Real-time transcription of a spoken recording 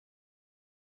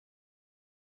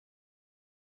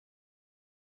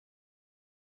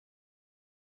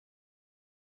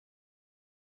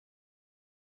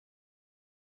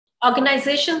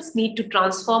Organizations need to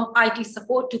transform IT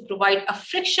support to provide a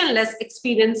frictionless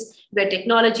experience where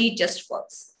technology just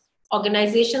works.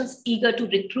 Organizations eager to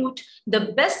recruit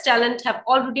the best talent have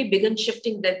already begun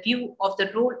shifting their view of the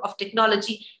role of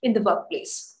technology in the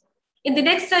workplace. In the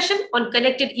next session on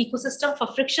Connected Ecosystem for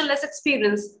Frictionless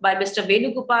Experience by Mr.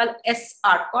 Venugopal S.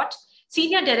 Arcot,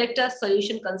 Senior Director,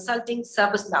 Solution Consulting,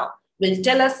 Servicenow, will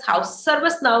tell us how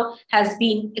Servicenow has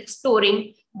been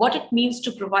exploring what it means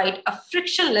to provide a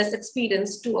frictionless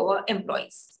experience to our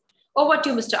employees. Over to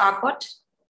you, Mr. Arcot.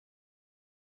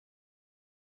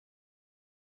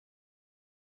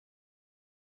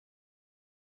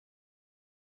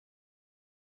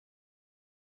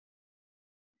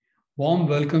 Warm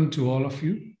welcome to all of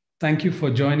you. Thank you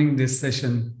for joining this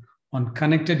session on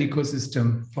Connected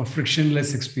Ecosystem for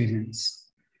Frictionless Experience,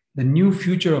 the new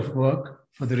future of work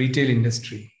for the retail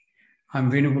industry. I'm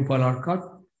Venugopal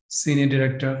Arcot, Senior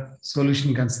Director,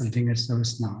 Solution Consulting at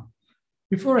Servicenow.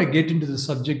 Before I get into the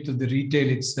subject of the retail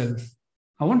itself,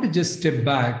 I want to just step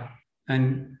back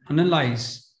and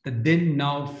analyze the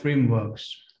then-now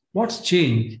frameworks. What's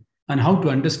changed and how to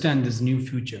understand this new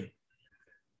future?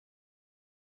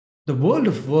 The world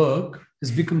of work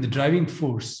has become the driving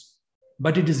force,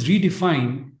 but it is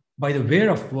redefined by the where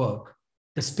of work.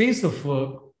 The space of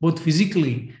work, both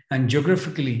physically and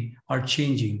geographically, are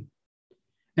changing.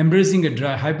 Embracing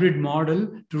a hybrid model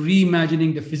to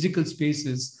reimagining the physical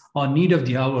spaces or need of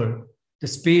the hour, the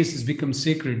space has become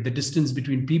sacred. The distance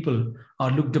between people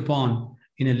are looked upon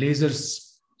in a laser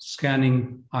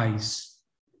scanning eyes.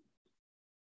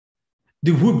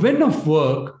 The when of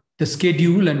work, the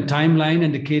schedule and timeline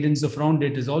and the cadence around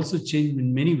it has also changed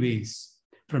in many ways.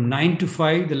 From 9 to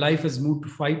 5, the life has moved to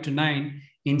 5 to 9,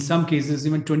 in some cases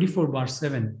even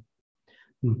 24/7.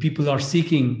 People are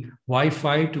seeking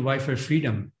Wi-Fi to Wi-Fi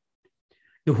freedom.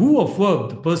 The who of work,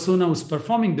 the persona who's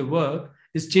performing the work,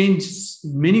 has changed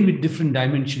many with different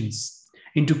dimensions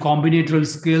into combinatorial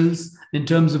skills in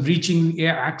terms of reaching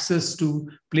access to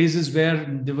places where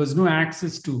there was no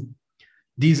access to.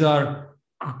 These are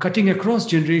cutting across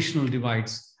generational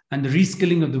divides, and the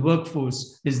reskilling of the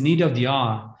workforce is need of the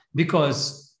hour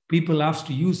because people have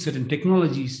to use certain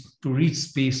technologies to reach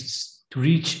spaces, to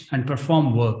reach and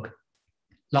perform work.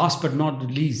 Last but not the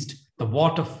least, the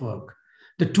what of work.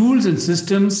 The tools and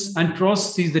systems and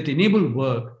processes that enable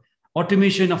work,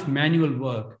 automation of manual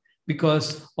work,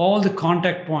 because all the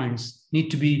contact points need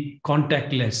to be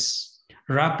contactless,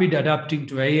 rapid adapting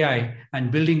to AI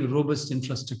and building a robust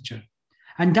infrastructure.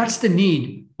 And that's the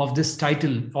need of this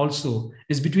title also,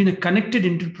 is between a connected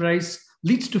enterprise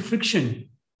leads to friction,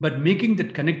 but making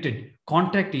that connected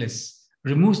contactless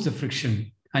removes the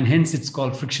friction, and hence it's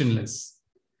called frictionless.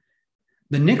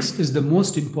 The next is the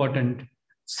most important,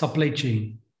 supply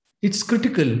chain. It's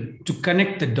critical to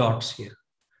connect the dots here.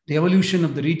 The evolution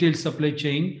of the retail supply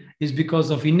chain is because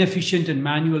of inefficient and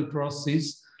manual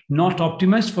processes, not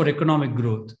optimized for economic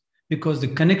growth, because the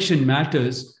connection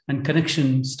matters and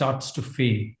connection starts to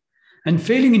fail. And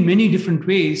failing in many different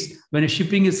ways when a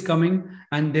shipping is coming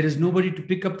and there is nobody to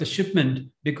pick up the shipment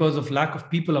because of lack of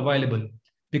people available,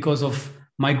 because of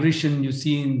migration you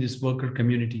see in this worker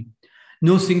community.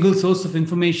 No single source of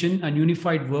information and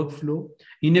unified workflow,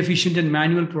 inefficient and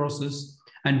manual process,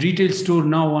 and retail store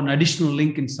now on additional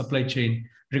link in supply chain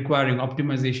requiring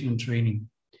optimization and training.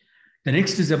 The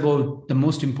next is about the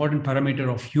most important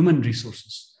parameter of human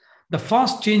resources. The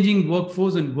fast changing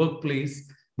workforce and workplace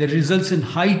that results in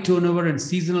high turnover and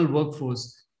seasonal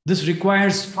workforce. This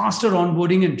requires faster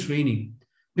onboarding and training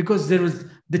because there was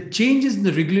the changes in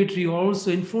the regulatory are also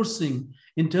enforcing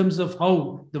in terms of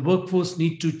how the workforce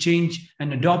need to change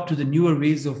and adopt to the newer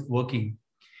ways of working.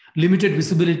 Limited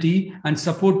visibility and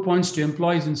support points to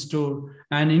employees in store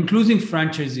and including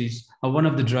franchisees are one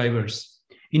of the drivers.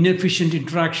 Inefficient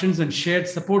interactions and shared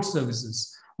support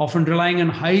services, often relying on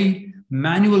high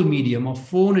manual medium of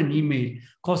phone and email,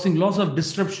 causing loss of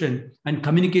disruption and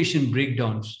communication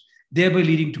breakdowns, thereby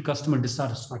leading to customer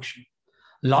dissatisfaction.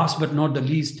 Last but not the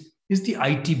least is the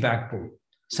IT backbone.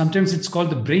 Sometimes it's called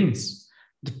the brains.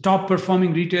 The top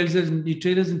performing retailers in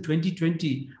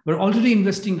 2020 were already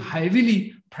investing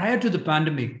heavily prior to the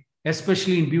pandemic,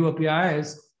 especially in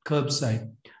BOPIS curbside,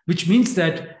 which means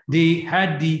that they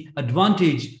had the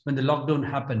advantage when the lockdown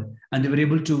happened and they were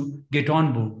able to get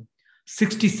on board.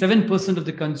 67% of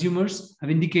the consumers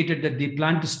have indicated that they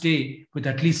plan to stay with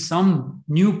at least some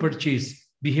new purchase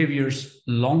behaviors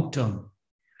long term.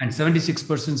 And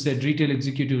 76% said retail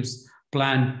executives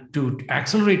plan to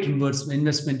accelerate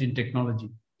investment in technology.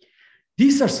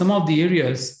 These are some of the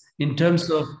areas in terms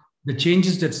of the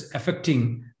changes that's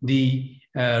affecting the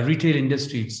retail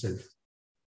industry itself.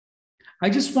 I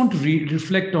just want to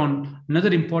reflect on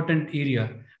another important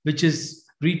area, which is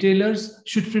retailers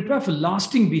should prepare for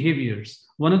lasting behaviors.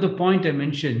 One of the point I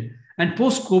mentioned, and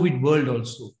post-COVID world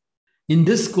also. In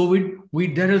this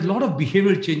COVID, there are a lot of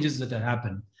behavioral changes that have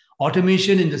happened.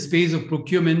 Automation in the space of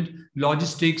procurement,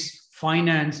 logistics,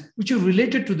 finance, which are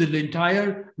related to the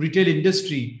entire retail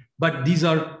industry, but these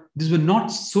were not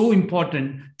so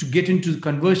important to get into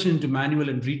conversion to manual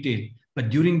and retail. But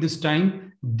during this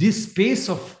time, this space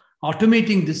of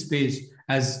automating this space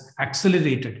has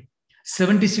accelerated.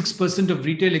 76% of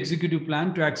retail executive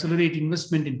plan to accelerate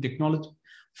investment in technology.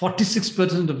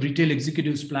 46% of retail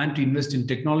executives plan to invest in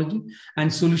technology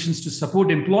and solutions to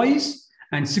support employees.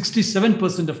 And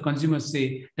 67% of consumers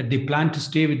say that they plan to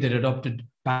stay with their adopted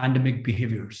pandemic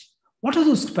behaviors. What do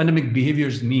those pandemic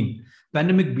behaviors mean?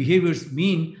 Pandemic behaviors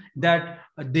mean that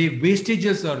the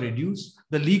wastages are reduced,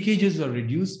 the leakages are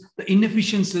reduced, the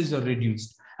inefficiencies are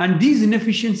reduced. And these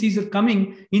inefficiencies are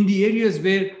coming in the areas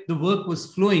where the work was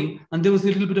flowing and there was a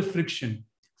little bit of friction.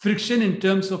 Friction in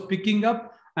terms of picking up,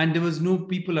 and there was no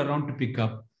people around to pick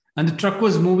up. And the truck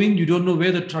was moving, you don't know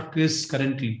where the truck is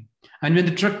currently. And when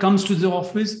the truck comes to the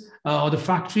office or the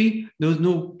factory, there was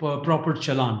no proper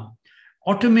challan.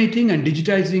 Automating and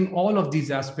digitizing all of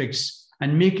these aspects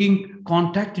and making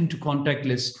contact into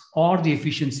contactless are the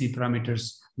efficiency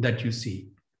parameters that you see.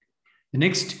 The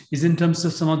next is in terms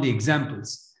of some of the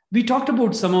examples. We talked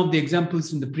about some of the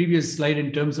examples in the previous slide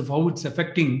in terms of how it's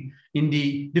affecting in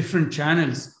the different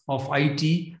channels of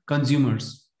IT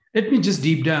consumers. Let me just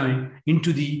deep dive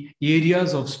into the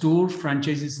areas of store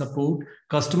franchisee support,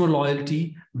 customer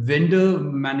loyalty, vendor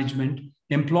management,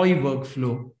 employee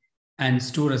workflow, and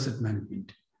store asset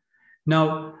management.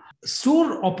 Now,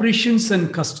 store operations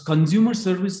and consumer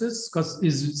services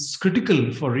is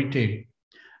critical for retail,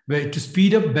 where to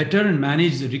speed up better and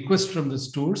manage the requests from the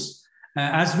stores,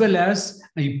 as well as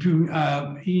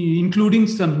including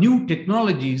some new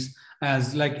technologies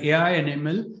as like AI and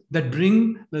ML that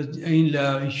bring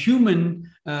human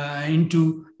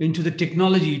into the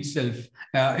technology itself,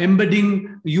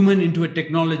 embedding human into a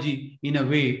technology in a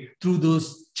way through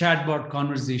those chatbot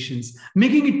conversations,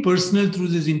 making it personal through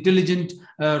this intelligent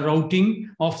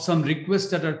routing of some requests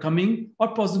that are coming, or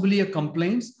possibly a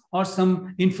complaints or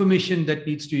some information that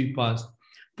needs to be passed.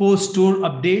 Post-store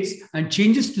updates and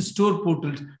changes to store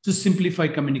portals to simplify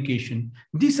communication.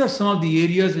 These are some of the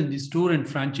areas in the store and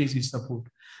franchisee support.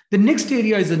 The next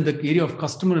area is in the area of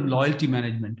customer and loyalty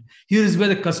management. Here is where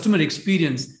the customer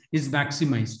experience is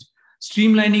maximized.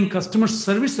 Streamlining customer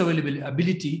service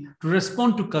ability to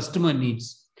respond to customer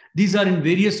needs. These are in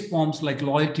various forms like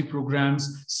loyalty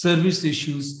programs, service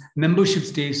issues, membership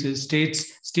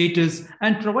status,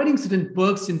 and providing certain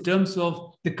perks in terms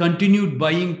of the continued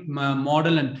buying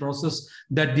model and process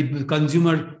that the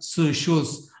consumer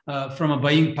shows from a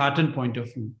buying pattern point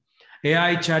of view.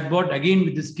 AI chatbot, again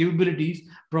with these capabilities,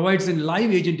 provides a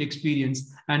live agent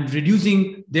experience and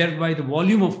reducing thereby the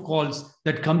volume of calls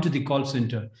that come to the call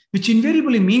center, which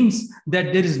invariably means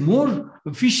that there is more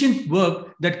efficient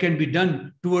work that can be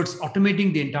done towards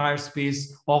automating the entire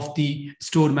space of the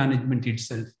store management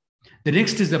itself. The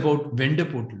next is about vendor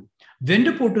portal.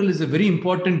 Vendor portal is a very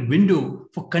important window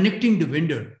for connecting the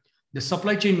vendor. The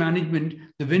supply chain management,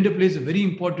 the vendor plays a very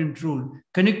important role,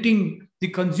 connecting the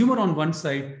consumer on one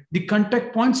side, the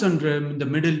contact points in the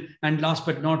middle, and last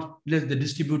but not least, the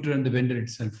distributor and the vendor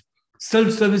itself.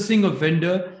 Self-servicing of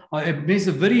vendor plays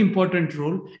a very important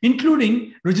role,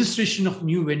 including registration of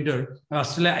new vendor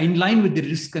in line with the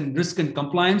risk and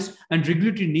compliance and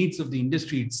regulatory needs of the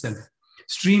industry itself.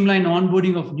 Streamline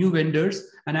onboarding of new vendors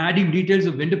and adding details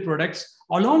of vendor products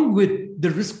along with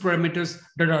the risk parameters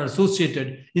that are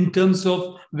associated in terms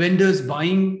of vendors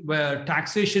buying,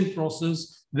 taxation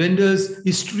process, vendors'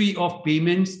 history of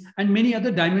payments, and many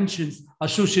other dimensions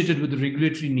associated with the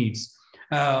regulatory needs.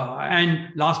 And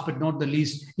last but not the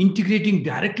least, integrating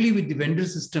directly with the vendor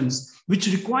systems, which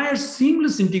requires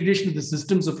seamless integration of the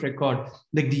systems of record,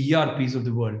 like the ERPs of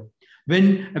the world.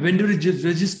 When a vendor is just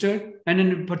registered and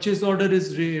a purchase order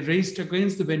is raised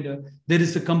against the vendor, there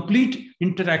is a complete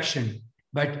interaction.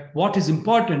 But what is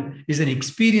important is an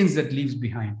experience that leaves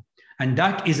behind. And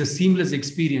that is a seamless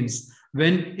experience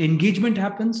when engagement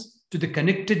happens to the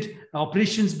connected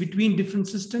operations between different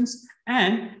systems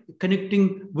and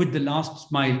connecting with the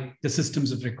last mile, the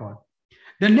systems of record.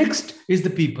 The next is the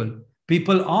people.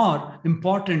 People are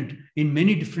important in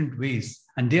many different ways,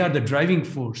 and they are the driving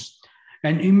force.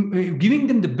 And giving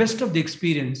them the best of the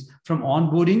experience from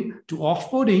onboarding to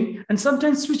offboarding and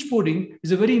sometimes switchboarding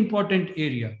is a very important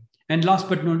area. And last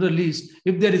but not the least,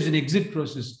 if there is an exit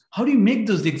process, how do you make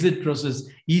those exit process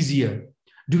easier?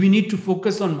 Do we need to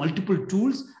focus on multiple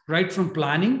tools, right from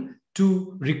planning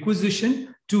to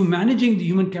requisition, to managing the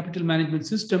human capital management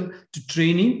system, to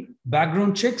training,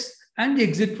 background checks, and the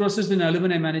exit process and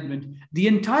alumni management. The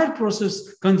entire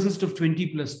process consists of 20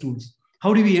 plus tools.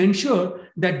 How do we ensure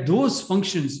that those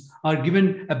functions are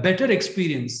given a better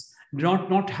experience,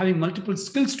 not having multiple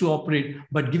skills to operate,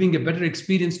 but giving a better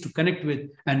experience to connect with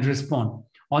and respond?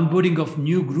 Onboarding of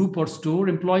new group or store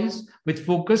employees with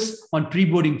focus on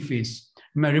pre-boarding phase.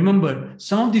 Remember,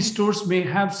 some of these stores may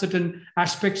have certain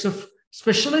aspects of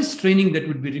specialized training that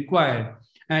would be required,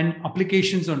 and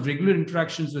applications on regular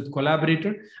interactions with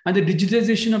collaborator, and the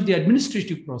digitization of the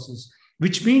administrative process,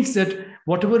 which means that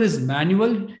whatever is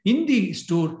manual in the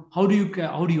store, how do you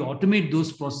automate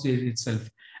those processes itself?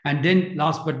 And then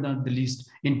last but not the least,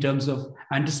 in terms of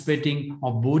anticipating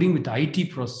or boarding with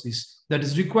IT processes that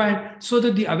is required, so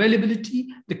that the availability,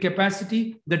 the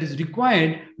capacity that is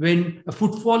required when a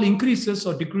footfall increases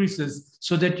or decreases,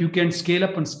 so that you can scale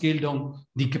up and scale down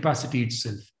the capacity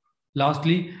itself.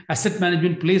 Lastly, asset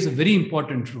management plays a very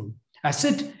important role.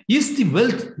 Asset is the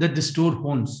wealth that the store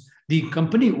owns, the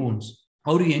company owns.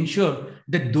 How do you ensure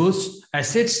that those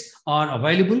assets are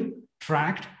available,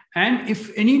 tracked, and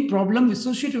if any problem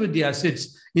associated with the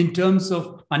assets in terms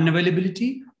of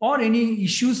unavailability or any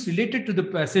issues related to the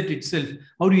asset itself,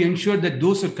 how do you ensure that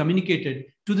those are communicated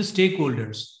to the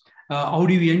stakeholders? How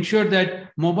do you ensure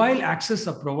that mobile access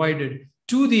are provided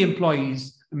to the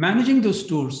employees managing those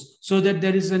stores, so that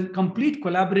there is a complete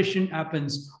collaboration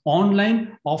happens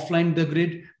online, offline the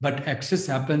grid, but access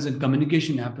happens and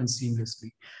communication happens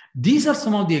seamlessly. These are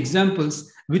some of the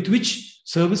examples with which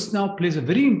Servicenow plays a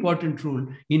very important role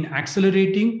in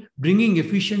accelerating, bringing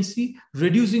efficiency,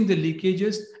 reducing the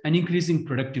leakages, and increasing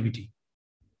productivity.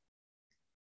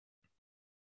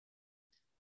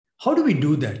 How do we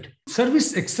do that?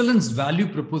 Service excellence value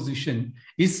proposition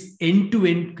is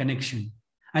end-to-end connection.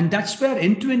 And that's where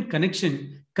end-to-end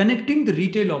connection, connecting the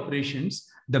retail operations,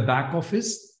 the back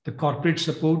office, the corporate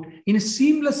support in a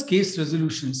seamless case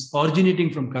resolutions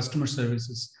originating from customer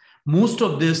services. Most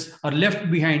of this are left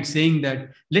behind saying that,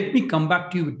 let me come back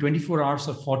to you with 24 hours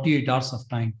or 48 hours of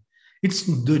time.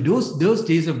 Those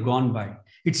days have gone by.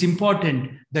 It's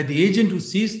important that the agent who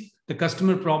sees the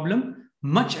customer problem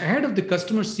much ahead of the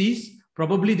customer sees,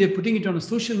 probably they're putting it on a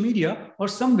social media or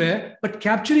somewhere, but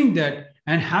capturing that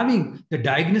and having the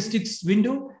diagnostics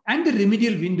window and the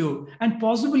remedial window, and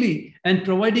possibly and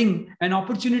providing an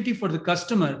opportunity for the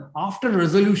customer after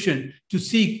resolution to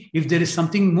seek if there is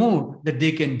something more that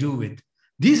they can do with.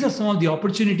 These are some of the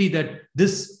opportunity that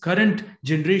this current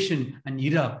generation and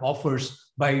era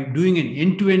offers by doing an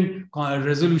end-to-end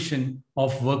resolution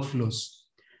of workflows.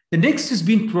 The next is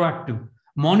being proactive,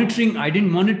 monitoring,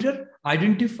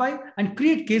 identify and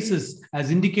create cases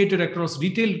as indicated across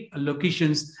retail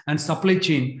locations and supply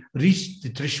chain, reach the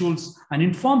thresholds and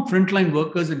inform frontline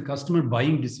workers and customer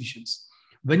buying decisions.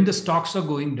 When the stocks are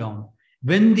going down,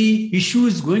 when the issue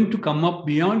is going to come up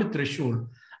beyond a threshold,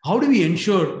 how do we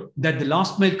ensure that the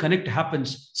last mile connect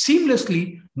happens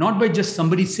seamlessly, not by just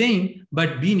somebody saying,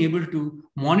 but being able to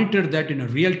monitor that in a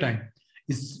real time?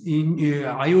 In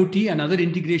IoT and other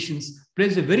integrations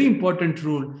plays a very important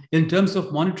role in terms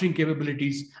of monitoring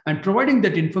capabilities and providing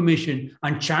that information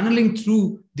and channeling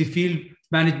through the field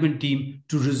management team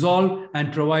to resolve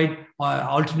and provide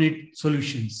alternate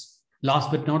solutions.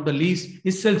 Last but not the least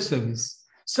is self-service.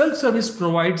 Self-service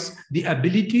provides the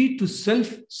ability to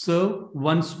self-serve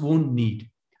one's own need.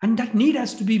 And that need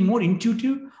has to be more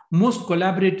intuitive, most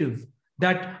collaborative,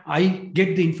 that I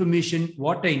get the information,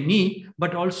 what I need,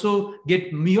 but also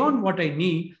get beyond what I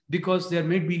need, because there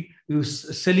may be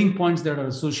selling points that are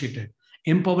associated.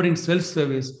 Empowering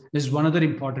self-service is one other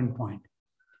important point.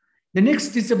 The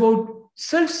next is about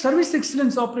self-service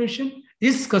excellence operation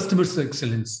is customer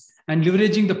excellence, and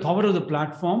leveraging the power of the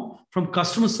platform from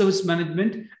customer service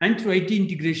management and through IT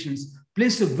integrations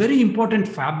plays a very important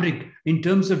fabric in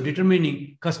terms of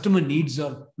determining customer needs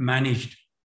are managed.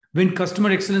 When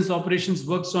customer excellence operations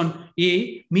works on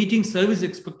meeting service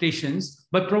expectations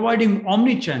by providing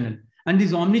omni-channel, and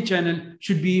this omni-channel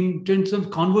should be in terms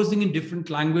of conversing in different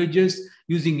languages,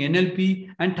 using NLP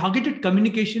and targeted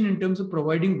communication in terms of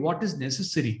providing what is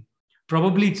necessary.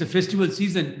 Probably it's a festival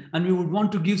season and we would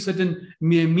want to give certain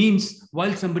means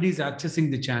while somebody is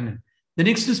accessing the channel. The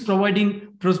next is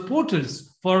providing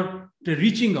portals for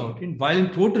reaching out. While in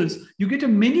portals, you get a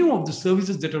menu of the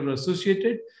services that are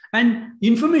associated and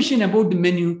information about the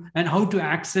menu and how to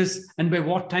access and by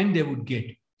what time they would get.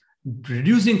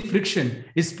 Reducing friction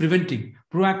is preventing,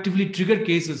 proactively trigger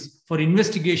cases for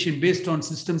investigation based on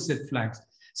system set flags.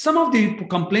 Some of the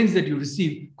complaints that you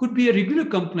receive could be a regular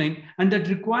complaint, and that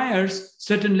requires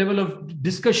certain level of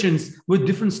discussions with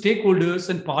different stakeholders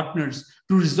and partners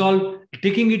to resolve,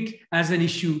 taking it as an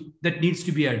issue that needs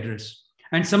to be addressed.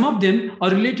 And some of them are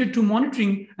related to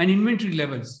monitoring and inventory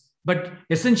levels. But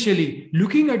essentially,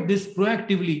 looking at this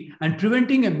proactively and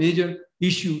preventing a major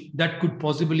issue that could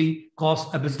possibly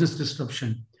cause a business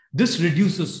disruption. This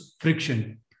reduces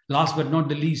friction. Last but not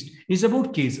the least is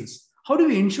about cases. How do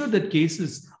we ensure that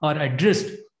cases are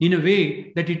addressed in a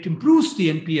way that it improves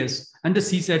the NPS and the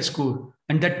CSAT score?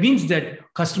 And that means that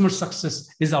customer success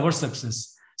is our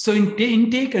success. So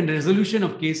intake and resolution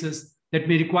of cases that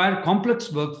may require complex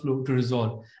workflow to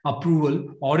resolve,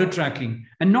 approval, order tracking,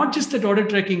 and not just that order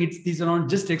tracking, these are not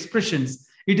just expressions.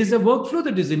 It is a workflow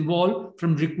that is involved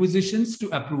from requisitions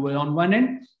to approval on one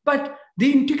end, but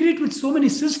they integrate with so many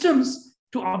systems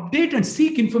to update and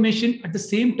seek information at the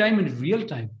same time in real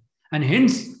time. And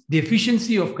hence, the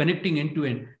efficiency of connecting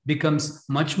end-to-end becomes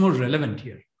much more relevant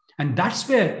here. And that's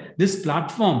where this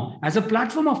platform, as a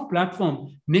platform of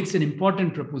platform, makes an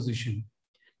important proposition.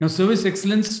 Now, service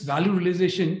excellence, value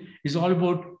realization is all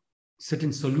about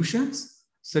certain solutions,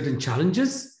 certain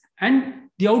challenges, and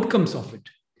the outcomes of it.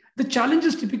 The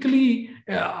challenges typically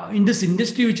in this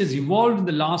industry, which has evolved in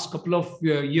the last couple of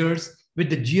years with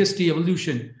the GST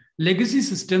evolution, legacy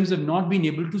systems have not been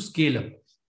able to scale up.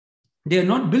 They are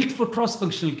not built for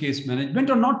cross-functional case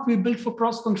management or not built for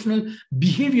cross-functional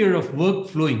behavior of work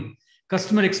flowing.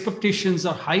 Customer expectations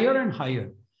are higher and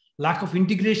higher. Lack of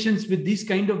integrations with these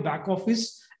kind of back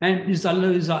office and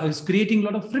is creating a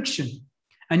lot of friction.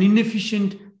 And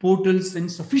inefficient portals and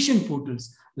insufficient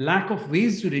portals, lack of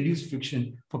ways to reduce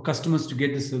friction for customers to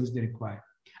get the service they require.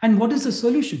 And what is the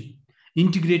solution?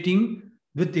 Integrating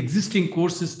with existing core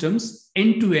systems,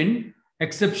 end-to-end,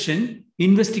 exception,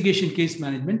 investigation case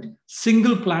management,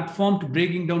 single platform to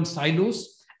breaking down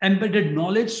silos, embedded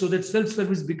knowledge so that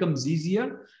self-service becomes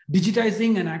easier,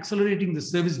 digitizing and accelerating the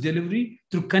service delivery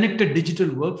through connected digital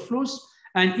workflows,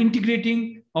 and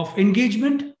integrating of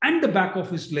engagement and the back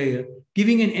office layer,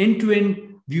 giving an end-to-end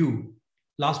view.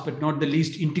 Last but not the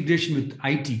least, integration with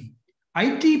IT.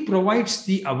 IT provides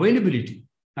the availability,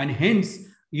 and hence,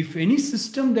 if any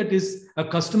system that is a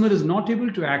customer is not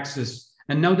able to access,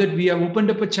 and now that we have opened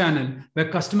up a channel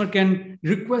where customer can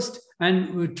request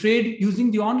and trade using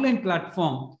the online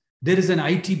platform, there is an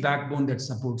IT backbone that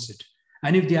supports it.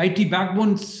 And if the IT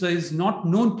backbone is not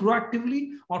known proactively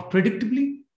or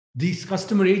predictably, this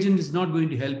customer agent is not going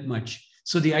to help much.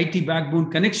 So the IT backbone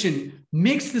connection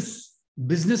makes this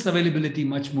business availability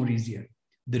much more easier.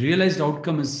 The realized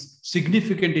outcome is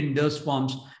significant in those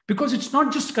forms because it's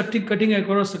not just cutting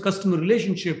across a customer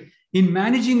relationship. In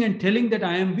managing and telling that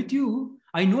I am with you,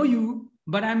 I know you,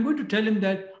 but I'm going to tell him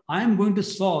that I am going to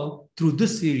solve through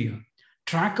this area.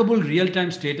 Trackable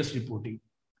real-time status reporting,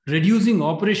 reducing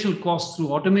operational costs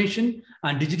through automation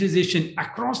and digitization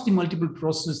across the multiple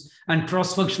process and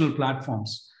cross-functional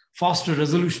platforms, faster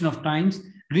resolution of times,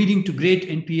 leading to great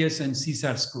NPS and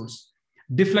CSAT scores,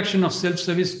 deflection of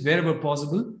self-service wherever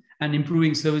possible, and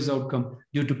improving service outcome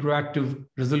due to proactive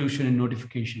resolution and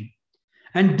notification.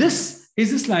 And this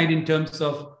is a slide in terms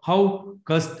of how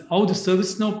the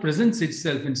Servicenow presents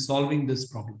itself in solving these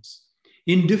problems.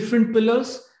 In different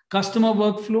pillars, customer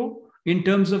workflow, in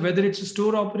terms of whether it's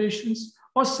store operations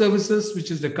or services, which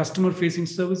is the customer-facing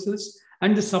services,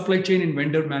 and the supply chain and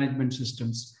vendor management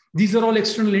systems. These are all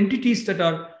external entities that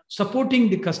are supporting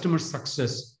the customer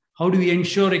success. How do we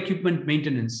ensure equipment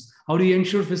maintenance? How do we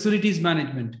ensure facilities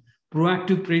management,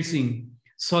 proactive pricing,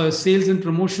 so sales and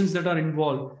promotions that are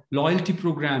involved, loyalty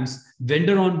programs,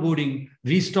 vendor onboarding,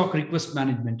 restock request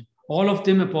management, all of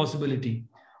them a possibility.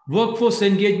 Workforce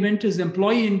engagement is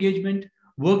employee engagement.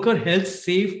 Worker health,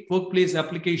 safe workplace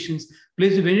applications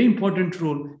plays a very important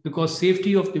role because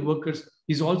safety of the workers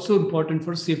is also important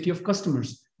for safety of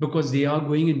customers because they are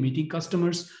going and meeting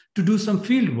customers to do some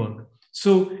field work.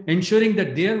 So ensuring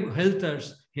that their health are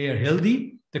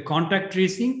healthy, the contact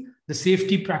tracing, the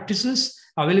safety practices,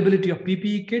 availability of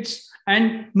PPE kits,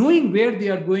 and knowing where they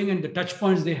are going and the touch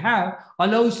points they have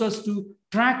allows us to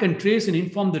track and trace and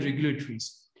inform the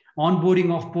regulatories. Onboarding,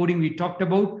 offboarding, we talked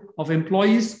about, of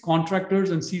employees,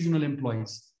 contractors, and seasonal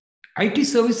employees. IT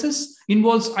services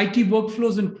involves IT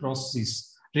workflows and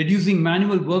processes, reducing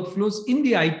manual workflows in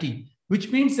the IT,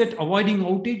 which means that avoiding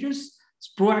outages,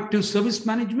 proactive service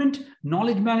management,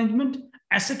 knowledge management,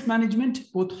 asset management,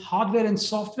 both hardware and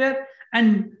software.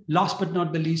 And last but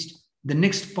not the least, the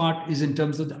next part is in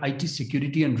terms of the IT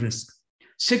security and risk.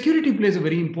 Security plays a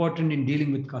very important in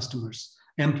dealing with customers,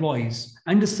 employees,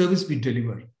 and the service we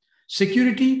deliver.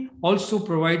 Security also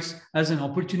provides as an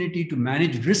opportunity to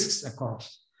manage risks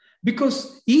across.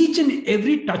 Because each and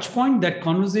every touch point, that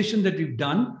conversation that we've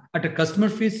done at a customer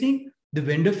facing, the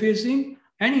vendor facing,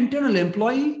 and internal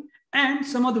employee, and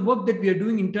some of the work that we are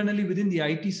doing internally within the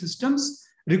IT systems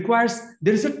requires,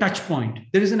 there is a touch point,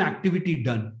 there is an activity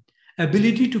done.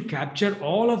 Ability to capture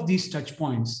all of these touch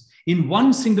points in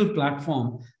one single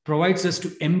platform provides us to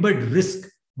embed risk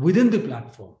within the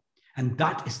platform. And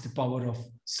that is the power of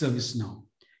ServiceNow.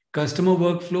 Customer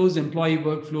workflows, employee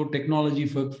workflow, technology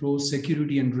workflows,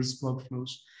 security and risk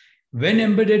workflows, when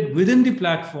embedded within the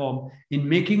platform in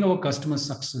making our customer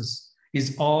success,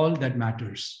 is all that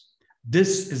matters.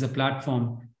 This is a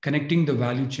platform connecting the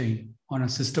value chain on a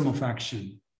system of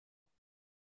action.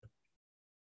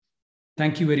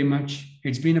 Thank you very much.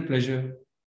 It's been a pleasure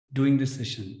doing this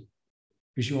session.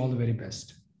 Wish you all the very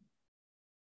best.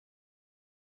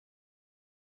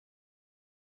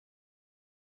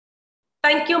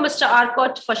 Thank you, Mr.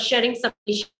 Arcot, for sharing some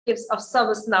initiatives of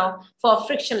ServiceNow for a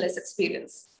frictionless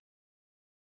experience.